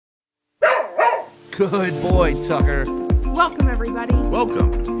Good boy, Tucker. Welcome, everybody.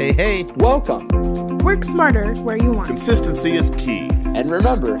 Welcome. Hey. Welcome. Work smarter where you want. Consistency is key. And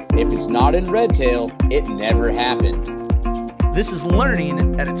remember, if it's not in Redtail, it never happened. This is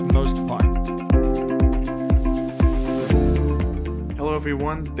learning at its most fun. Hello,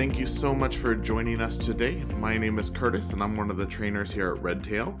 everyone. Thank you so much for joining us today. My name is Curtis, and I'm one of the trainers here at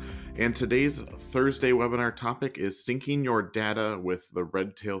Redtail. And today's Thursday webinar topic is syncing your data with the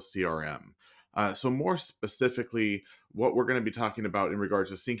Redtail CRM. So more specifically, what we're going to be talking about in regards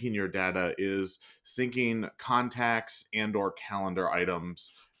to syncing your data is syncing contacts and or calendar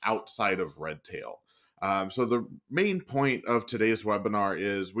items outside of Redtail. So the main point of today's webinar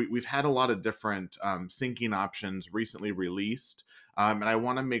is we've had a lot of different syncing options recently released, and I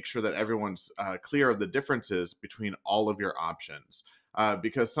want to make sure that everyone's clear of the differences between all of your options.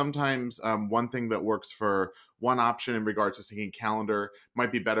 Because sometimes one thing that works for one option in regards to syncing calendar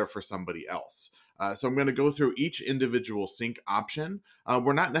might be better for somebody else. So I'm going to go through each individual sync option.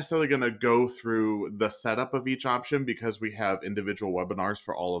 We're not necessarily going to go through the setup of each option because we have individual webinars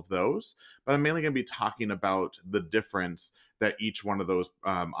for all of those, but I'm mainly going to be talking about the difference that each one of those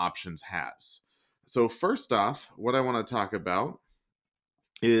options has. So first off, what I want to talk about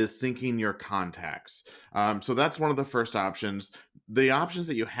is syncing your contacts. So that's one of the first options. The options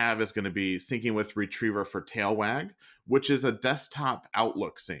that you have is going to be syncing with Retriever for Tailwag, which is a desktop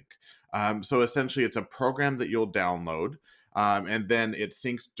Outlook sync. So essentially it's a program that you'll download, and then it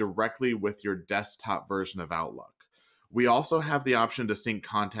syncs directly with your desktop version of Outlook. We also have the option to sync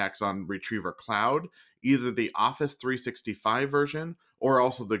contacts on Retriever Cloud, either the Office 365 version or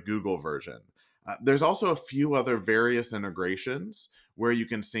also the Google version. There's also a few other various integrations where you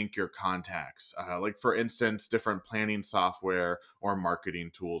can sync your contacts, like for instance, different planning software or marketing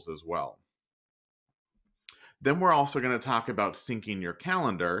tools as well. Then we're also going to talk about syncing your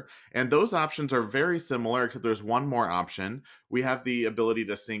calendar, and those options are very similar, except there's one more option. We have the ability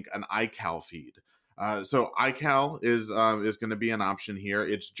to sync an iCal feed. So iCal is going to be an option here.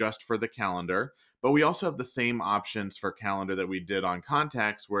 It's just for the calendar, but we also have the same options for calendar that we did on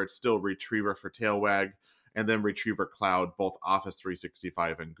contacts, where it's still Retriever for Tailwag and then Retriever Cloud, both Office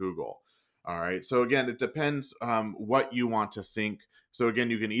 365 and Google. All right. So again, it depends what you want to sync. So again,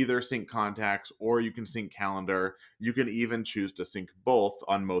 you can either sync contacts or you can sync calendar. You can even choose to sync both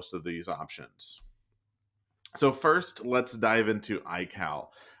on most of these options. So first, let's dive into iCal.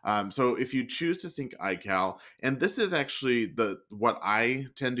 So if you choose to sync iCal, and this is actually what I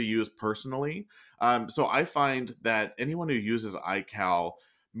tend to use personally. So I find that anyone who uses iCal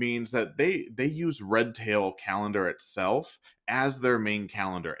means that they use Redtail calendar itself as their main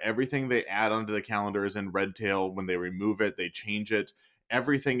calendar. Everything they add onto the calendar is in Redtail. When they remove it, they change it.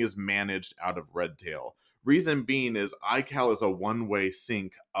 Everything is managed out of Redtail. Reason being is iCal is a one-way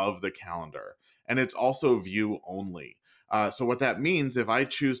sync of the calendar, and it's also view only. So what that means, if I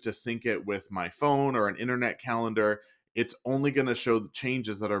choose to sync it with my phone or an internet calendar, it's only going to show the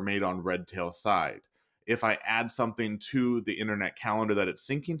changes that are made on Redtail side. If I add something to the internet calendar that it's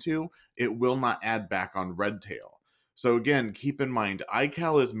syncing to, it will not add back on Redtail. So again, keep in mind,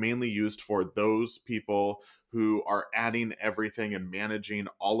 iCal is mainly used for those people who are adding everything and managing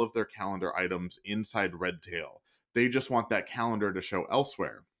all of their calendar items inside Redtail. They just want that calendar to show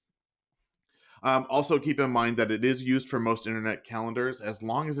elsewhere. Also keep in mind that it is used for most internet calendars as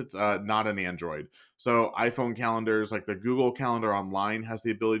long as it's not an Android. So iPhone calendars, like the Google Calendar Online, has the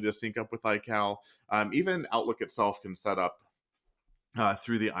ability to sync up with iCal. Even Outlook itself can set up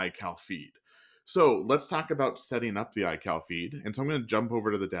through the iCal feed. So let's talk about setting up the iCal feed. And so I'm going to jump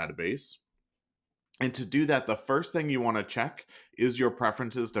over to the database. And to do that, the first thing you want to check is your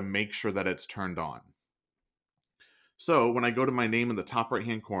preferences to make sure that it's turned on. So when I go to my name in the top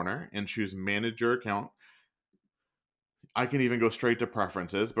right-hand corner and choose Manage Your Account, I can even go straight to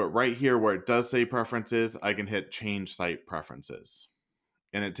Preferences, but right here where it does say Preferences, I can hit Change Site Preferences.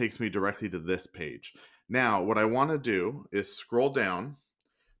 And it takes me directly to this page. Now, what I want to do is scroll down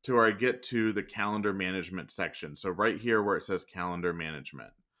to where I get to the Calendar Management section. So right here where it says Calendar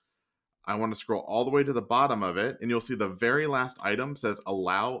Management. I want to scroll all the way to the bottom of it, and you'll see the very last item says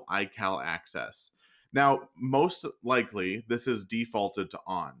Allow iCal Access. Now, most likely, this is defaulted to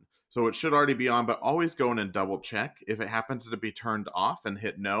on. So it should already be on, but always go in and double check. If it happens to be turned off and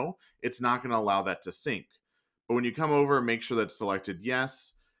hit no, it's not going to allow that to sync. But when you come over, make sure that's selected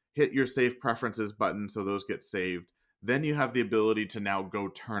yes, hit your Save Preferences button so those get saved. Then you have the ability to now go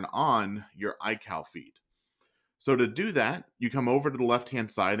turn on your iCal feed. So to do that, you come over to the left-hand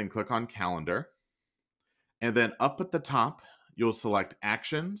side and click on Calendar. And then up at the top, you'll select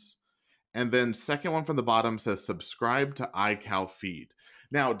Actions. And then second one from the bottom says Subscribe to iCal Feed.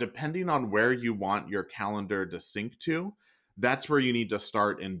 Now, depending on where you want your calendar to sync to, that's where you need to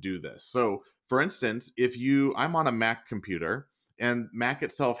start and do this. So, for instance, I'm on a Mac computer, and Mac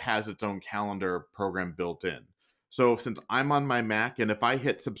itself has its own calendar program built in. So, since I'm on my Mac, and if I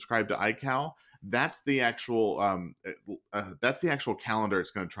hit subscribe to iCal, that's the actual calendar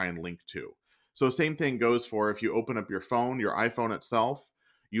it's going to try and link to. So, same thing goes for if you open up your phone, your iPhone itself.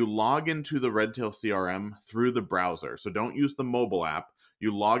 You log into the Redtail CRM through the browser. So don't use the mobile app.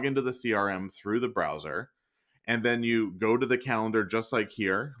 You log into the CRM through the browser, and then you go to the calendar just like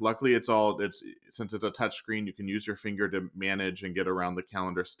here. Luckily, since it's a touch screen, you can use your finger to manage and get around the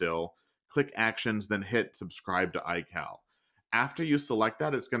calendar still. Click actions, then hit subscribe to iCal. After you select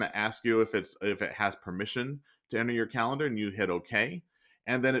that, it's going to ask you if it has permission to enter your calendar, and you hit OK,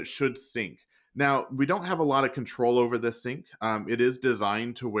 and then it should sync. Now, we don't have a lot of control over this sync. It is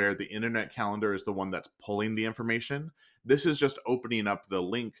designed to where the internet calendar is the one that's pulling the information. This is just opening up the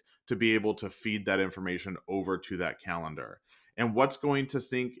link to be able to feed that information over to that calendar. And what's going to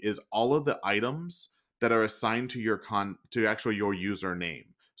sync is all of the items that are assigned to your username.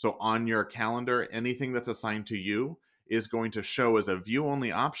 So on your calendar, anything that's assigned to you is going to show as a view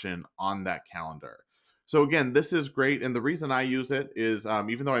only option on that calendar. So again, this is great, and the reason I use it is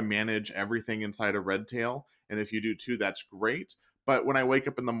even though I manage everything inside of Redtail, and if you do too, that's great. But when I wake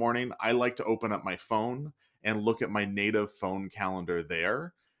up in the morning, I like to open up my phone and look at my native phone calendar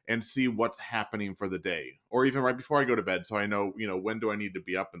there and see what's happening for the day, or even right before I go to bed, so I know, when do I need to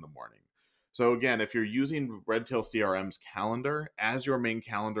be up in the morning. So again, if you're using Redtail CRM's calendar as your main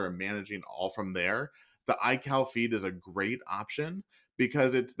calendar and managing all from there, the iCal feed is a great option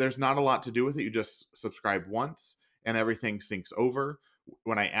because there's not a lot to do with it. You just subscribe once and everything syncs over.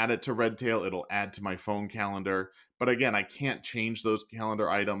 When I add it to Redtail, it'll add to my phone calendar. But again, I can't change those calendar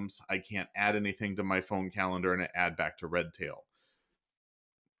items. I can't add anything to my phone calendar and add back to Redtail.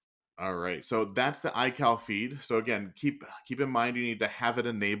 All right, so that's the iCal feed. So again, keep in mind you need to have it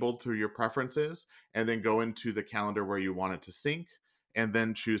enabled through your preferences, and then go into the calendar where you want it to sync, and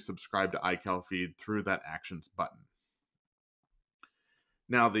then choose subscribe to iCal feed through that actions button.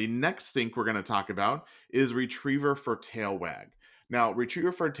 Now, the next sync we're going to talk about is Retriever for Tailwag. Now,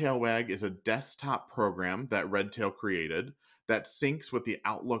 Retriever for Tailwag is a desktop program that Redtail created that syncs with the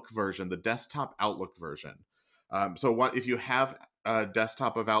Outlook version, the desktop Outlook version. If you have a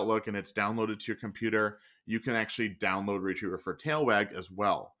desktop of Outlook and it's downloaded to your computer, you can actually download Retriever for Tailwag as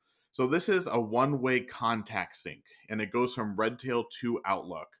well. So this is a one-way contact sync, and it goes from Redtail to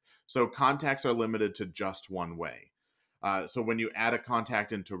Outlook. So contacts are limited to just one way. So when you add a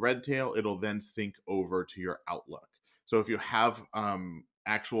contact into Redtail, it'll then sync over to your Outlook. So if you have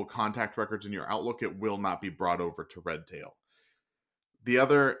actual contact records in your Outlook, it will not be brought over to Redtail. The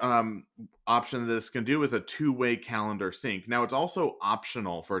other option that this can do is a two-way calendar sync. Now, it's also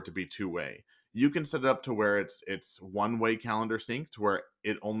optional for it to be two-way. You can set it up to where it's one-way calendar sync, to where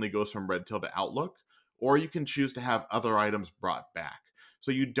it only goes from Redtail to Outlook, or you can choose to have other items brought back.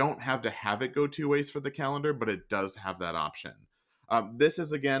 So you don't have to have it go two ways for the calendar, but it does have that option. This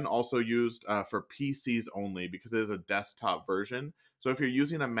is, again, also used for PCs only because it is a desktop version. So if you're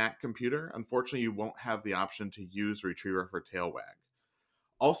using a Mac computer, unfortunately, you won't have the option to use Retriever for Tailwag.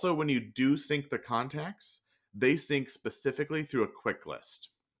 Also, when you do sync the contacts, they sync specifically through a quick list.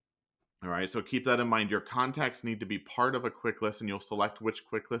 All right, so keep that in mind. Your contacts need to be part of a quick list, and you'll select which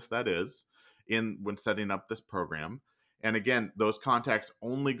quick list that is when setting up this program. And again, those contacts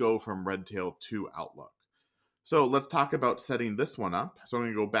only go from Redtail to Outlook. So let's talk about setting this one up. So I'm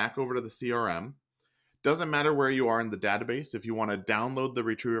going to go back over to the CRM. Doesn't matter where you are in the database. If you want to download the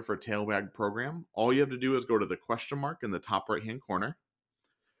Retriever for Tailwag program, all you have to do is go to the question mark in the top right-hand corner.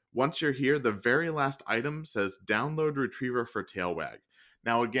 Once you're here, the very last item says download Retriever for Tailwag.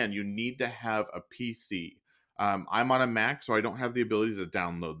 Now, again, you need to have a PC. I'm on a Mac, so I don't have the ability to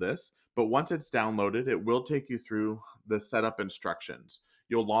download this. But once it's downloaded, it will take you through the setup instructions.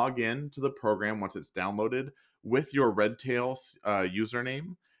 You'll log in to the program once it's downloaded with your Redtail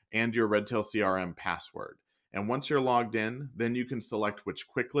username and your Redtail CRM password. And once you're logged in, then you can select which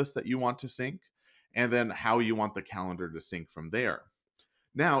quick list that you want to sync, and then how you want the calendar to sync from there.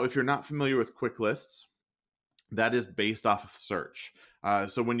 Now, if you're not familiar with quick lists, that is based off of search.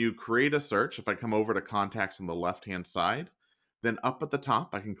 So when you create a search, if I come over to contacts on the left-hand side, then up at the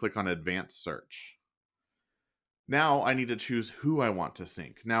top, I can click on advanced search. Now I need to choose who I want to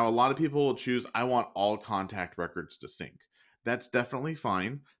sync. Now, a lot of people will choose, I want all contact records to sync. That's definitely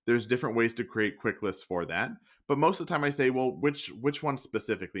fine. There's different ways to create quick lists for that. But most of the time I say, well, which one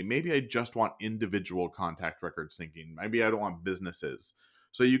specifically? Maybe I just want individual contact record syncing. Maybe I don't want businesses.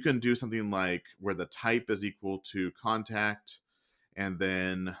 So you can do something like where the type is equal to contact, and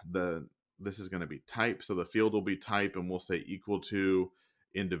then this is going to be type. So the field will be type, and we'll say equal to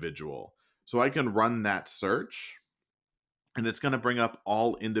individual. So I can run that search, and it's going to bring up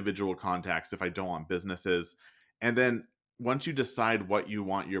all individual contacts if I don't want businesses. And then once you decide what you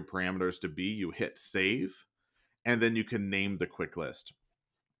want your parameters to be, you hit save, and then you can name the quick list.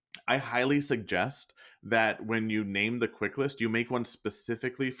 I highly suggest that when you name the quick list, you make one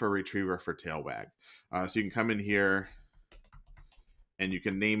specifically for retriever for tail wag. So you can come in here and you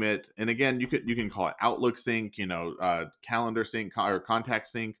can name it. And again, you can call it Outlook sync, calendar sync or contact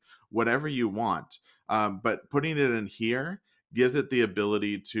sync, whatever you want. But putting it in here gives it the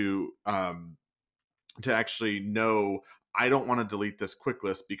ability to actually know, I don't want to delete this quick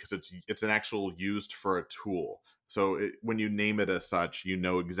list because it's an actual used for a tool. So when you name it as such, you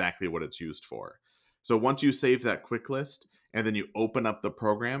know exactly what it's used for. So once you save that quick list and then you open up the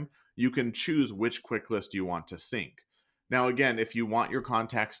program, you can choose which quick list you want to sync. Now, again, if you want your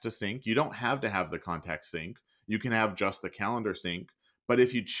contacts to sync, you don't have to have the contact sync. You can have just the calendar sync. But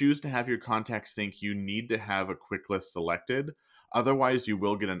if you choose to have your contact sync, you need to have a quick list selected. Otherwise, you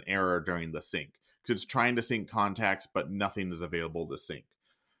will get an error during the sync because it's trying to sync contacts, but nothing is available to sync.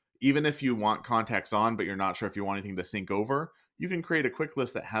 Even if you want contacts on, but you're not sure if you want anything to sync over, you can create a quick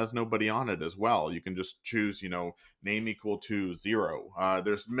list that has nobody on it as well. You can just choose, name equal to 0.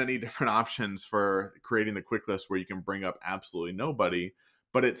 There's many different options for creating the quick list where you can bring up absolutely nobody,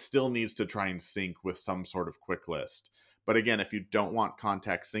 but it still needs to try and sync with some sort of quick list. But again, if you don't want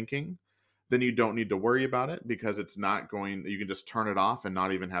contact syncing, then you don't need to worry about it because it's not going, you can just turn it off and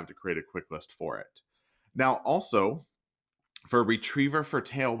not even have to create a quick list for it. Now, also, for retriever for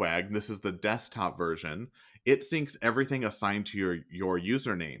tail wag, this is the desktop version. It syncs everything assigned to your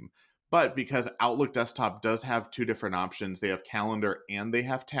username. But because Outlook Desktop does have two different options, they have calendar and they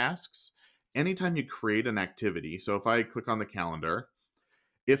have tasks. Anytime you create an activity, so if I click on the calendar,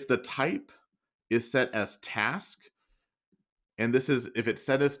 if the type is set as task, and this is, if it's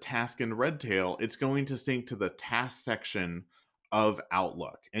set as task in Redtail, it's going to sync to the task section of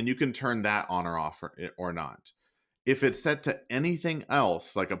Outlook. And you can turn that on or off or not. If it's set to anything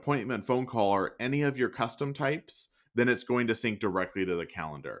else, like appointment, phone call, or any of your custom types, then it's going to sync directly to the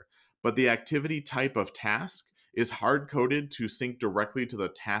calendar. But the activity type of task is hard-coded to sync directly to the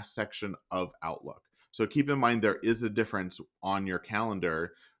task section of Outlook. So keep in mind there is a difference on your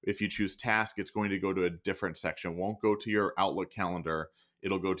calendar. If you choose task, it's going to go to a different section. It won't go to your Outlook calendar.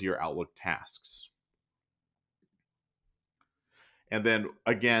 It'll go to your Outlook tasks. And then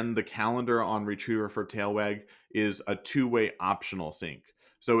again, the calendar on Retriever for Tailwag is a two-way optional sync.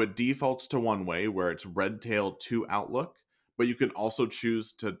 So it defaults to one way where it's Redtail to Outlook, but you can also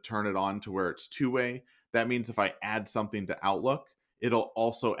choose to turn it on to where it's two-way. That means if I add something to Outlook, it'll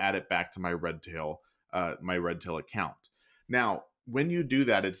also add it back to my Redtail account. Now, when you do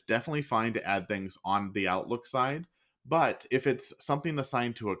that, it's definitely fine to add things on the Outlook side, but if it's something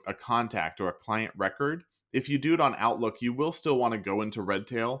assigned to a contact or a client record, if you do it on Outlook, you will still want to go into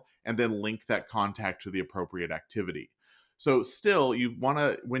Redtail and then link that contact to the appropriate activity. So still, you want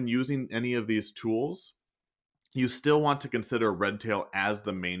to, when using any of these tools, you still want to consider Redtail as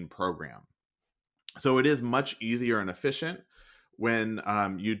the main program. So it is much easier and efficient when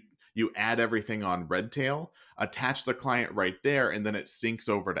you add everything on Redtail, attach the client right there, and then it syncs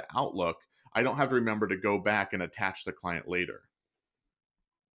over to Outlook. I don't have to remember to go back and attach the client later.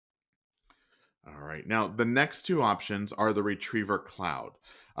 All right, now the next two options are the Retriever Cloud.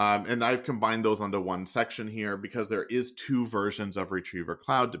 And I've combined those onto one section here because there is two versions of Retriever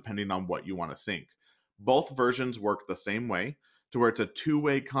Cloud depending on what you want to sync. Both versions work the same way, to where it's a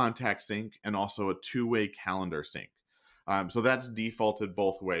two-way contact sync and also a two-way calendar sync. So that's defaulted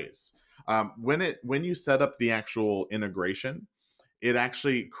both ways. When you set up the actual integration, it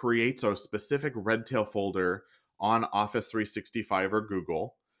actually creates a specific Redtail folder on Office 365 or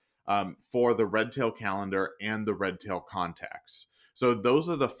Google for the Redtail calendar and the Redtail contacts. So those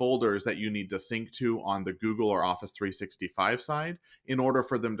are the folders that you need to sync to on the Google or Office 365 side in order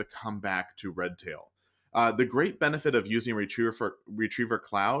for them to come back to Redtail. The great benefit of using Retriever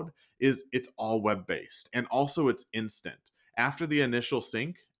Cloud is it's all web-based, and also it's instant. After the initial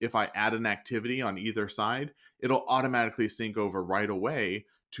sync, if I add an activity on either side, it'll automatically sync over right away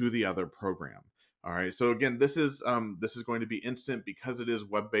to the other program. All right, so again, this is going to be instant because it is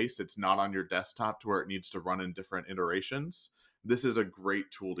web-based. It's not on your desktop to where it needs to run in different iterations. This is a great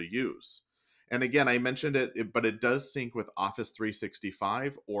tool to use. And again, I mentioned it, but it does sync with Office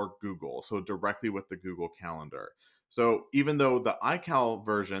 365 or Google, so directly with the Google Calendar. So even though the iCal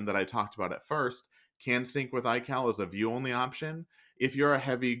version that I talked about at first can sync with iCal as a view-only option, if you're a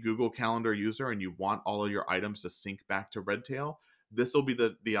heavy Google Calendar user and you want all of your items to sync back to Redtail, this will be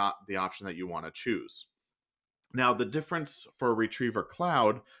the option that you want to choose. Now, the difference for Retriever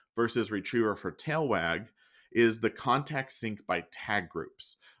Cloud versus Retriever for Tailwag is the contacts sync by tag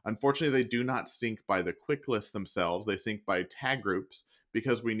groups. Unfortunately, they do not sync by the quick list themselves. They sync by tag groups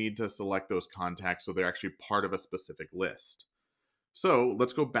because we need to select those contacts so they're actually part of a specific list. So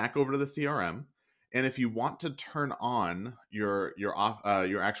let's go back over to the CRM. And if you want to turn on your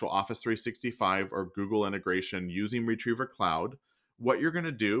actual Office 365 or Google integration using Retriever Cloud, what you're going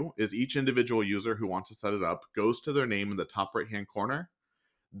to do is each individual user who wants to set it up goes to their name in the top right-hand corner.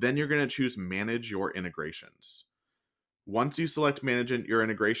 Then you're going to choose Manage Your Integrations. Once you select Manage Your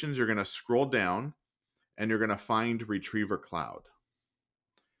Integrations, you're going to scroll down and you're going to find Retriever Cloud.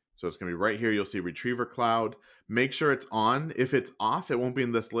 So it's going to be right here. You'll see Retriever Cloud. Make sure it's on. If it's off, it won't be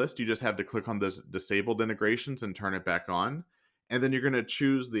in this list. You just have to click on the disabled integrations and turn it back on. And then you're going to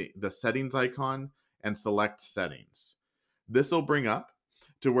choose the settings icon and select settings. This will bring up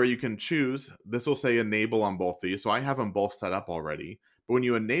to where you can choose. This will say enable on both these. So I have them both set up already. But when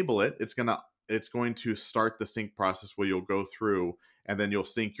you enable it, it's going to start the sync process where you'll go through and then you'll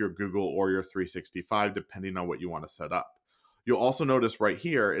sync your Google or your 365 depending on what you want to set up. You'll also notice right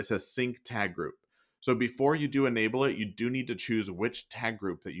here, it says sync tag group. So before you do enable it, you do need to choose which tag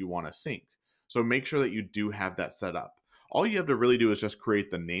group that you want to sync. So make sure that you do have that set up. All you have to really do is just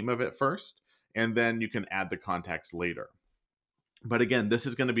create the name of it first, and then you can add the contacts later. But again, this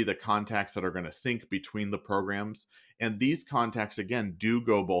is going to be the contacts that are going to sync between the programs. And these contacts, again, do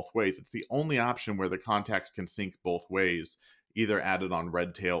go both ways. It's the only option where the contacts can sync both ways, either added on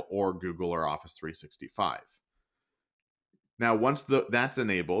Redtail or Google or Office 365. Now, once that's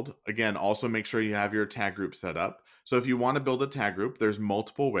enabled, again, also make sure you have your tag group set up. So if you want to build a tag group, there's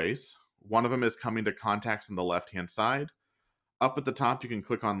multiple ways. One of them is coming to contacts on the left-hand side. Up at the top, you can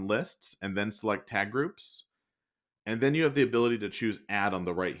click on lists and then select tag groups. And then you have the ability to choose add on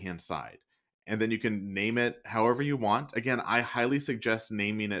the right-hand side. And then you can name it however you want. Again, I highly suggest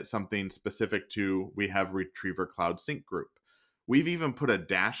naming it something specific to, we have Retriever Cloud Sync Group. We've even put a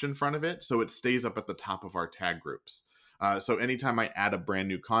dash in front of it so it stays up at the top of our tag groups. So anytime I add a brand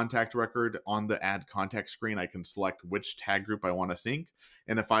new contact record on the add contact screen, I can select which tag group I want to sync.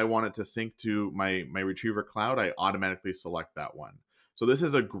 And if I want it to sync to my Retriever Cloud, I automatically select that one. So this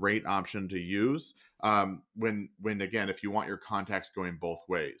is a great option to use when again, if you want your contacts going both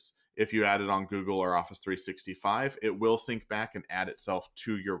ways. If you add it on Google or Office 365, it will sync back and add itself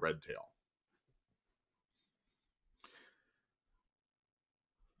to your Redtail.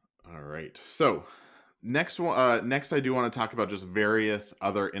 All right, so next I do want to talk about just various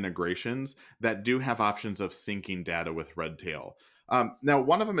other integrations that do have options of syncing data with Redtail. Now,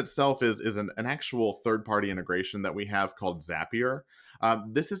 one of them itself is an actual third-party integration that we have called Zapier.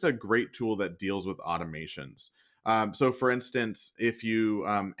 This is a great tool that deals with automations. So, for instance, if you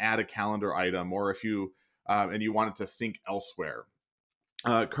add a calendar item, or if you and you want it to sync elsewhere,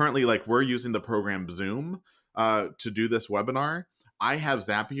 currently, like, we're using the program Zoom to do this webinar. I have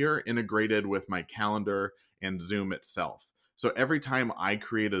Zapier integrated with my calendar and Zoom itself. So every time I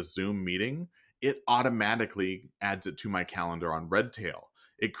create a Zoom meeting, it automatically adds it to my calendar on Redtail.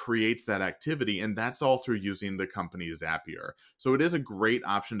 It creates that activity, and that's all through using the company Zapier. So it is a great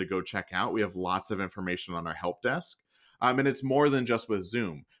option to go check out. We have lots of information on our help desk. And it's more than just with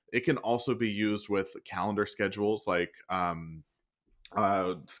Zoom. It can also be used with calendar schedules like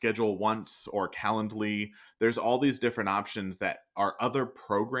Schedule Once or Calendly. There's all these different options that are other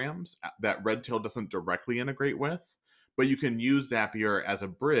programs that Redtail doesn't directly integrate with, but you can use Zapier as a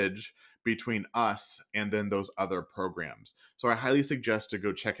bridge between us and then those other programs. So I highly suggest to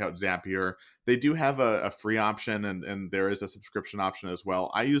go check out Zapier. They do have a free option, and there is a subscription option as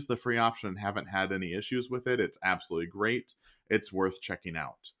well. I use the free option and haven't had any issues with it. It's absolutely great. It's worth checking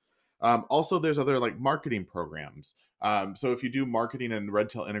out. Also, there's other like marketing programs. So if you do marketing and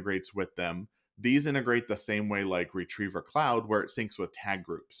Redtail integrates with them, these integrate the same way like Retriever Cloud, where it syncs with tag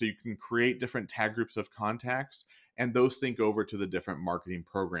groups. So you can create different tag groups of contacts, and those sync over to the different marketing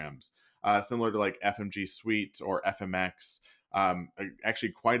programs, similar to like FMG Suite or FMX.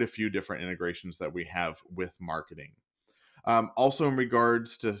 Actually, quite a few different integrations that we have with marketing. Also, in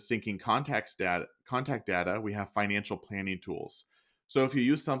regards to syncing contact data, we have financial planning tools. So if you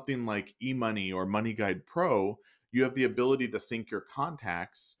use something like eMoney or MoneyGuide Pro, you have the ability to sync your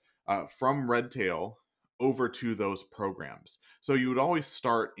contacts from Redtail over to those programs. So you would always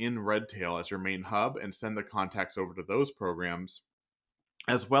start in Redtail as your main hub and send the contacts over to those programs,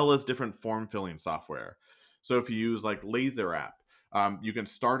 as well as different form filling software. So if you use like Laser App, you can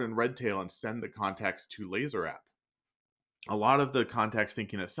start in Redtail and send the contacts to Laser App. A lot of the contact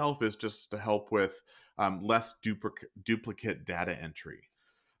syncing itself is just to help with less duplicate data entry.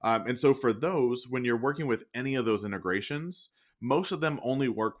 And so for those, when you're working with any of those integrations, most of them only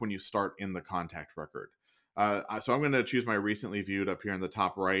work when you start in the contact record. So I'm going to choose my recently viewed up here in the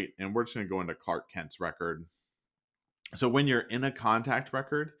top right, and we're just going to go into Clark Kent's record. So when you're in a contact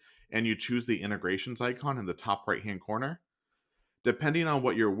record and you choose the integrations icon in the top right-hand corner, depending on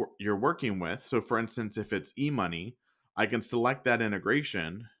what you're working with, so for instance, if it's eMoney, I can select that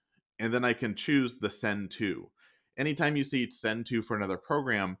integration, and then I can choose the send to. Anytime you see send to for another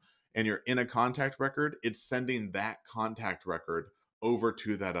program and you're in a contact record, it's sending that contact record over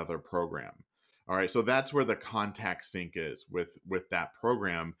to that other program. All right, so that's where the contact sync is with that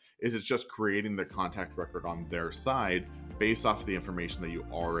program, is it's just creating the contact record on their side based off of the information that you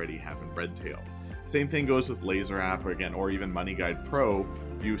already have in Redtail. Same thing goes with Laser App, again, or even MoneyGuide Pro.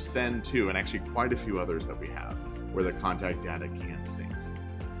 You send to, and actually quite a few others that we have, where the contact data can sync.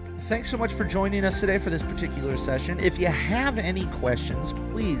 Thanks so much for joining us today for this particular session. If you have any questions,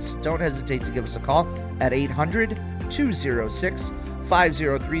 please don't hesitate to give us a call at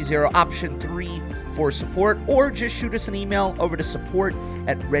 800-206-5030, option 3 for support, or just shoot us an email over to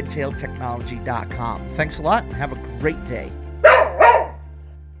support@redtailtechnology.com. Thanks a lot and have a great day.